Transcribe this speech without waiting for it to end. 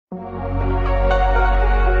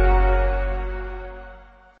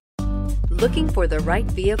Looking for the right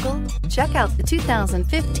vehicle? Check out the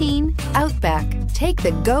 2015 Outback. Take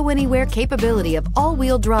the go-anywhere capability of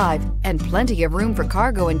all-wheel drive and plenty of room for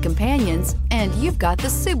cargo and companions, and you've got the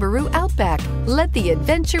Subaru Outback. Let the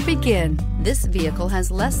adventure begin. This vehicle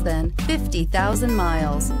has less than 50,000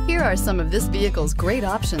 miles. Here are some of this vehicle's great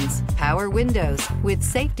options: power windows with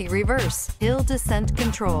safety reverse, hill descent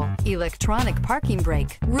control, electronic parking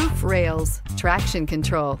brake, roof rails, traction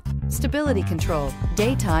control, stability control,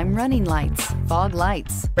 daytime running lights, fog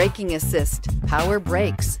lights, braking assist, power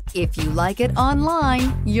brakes. If you like it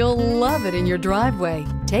online, you'll love it in your driveway.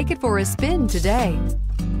 Take it for a spin today.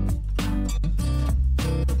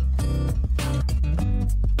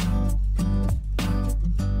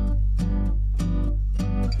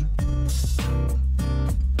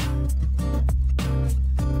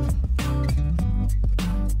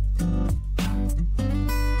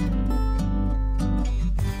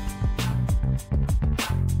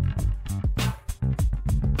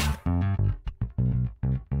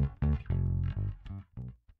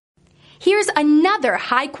 Here's another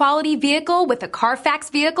high-quality vehicle with a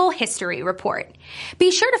CARFAX Vehicle History Report.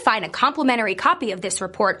 Be sure to find a complimentary copy of this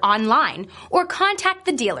report online or contact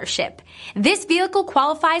the dealership. This vehicle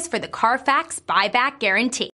qualifies for the CARFAX Buyback Guarantee.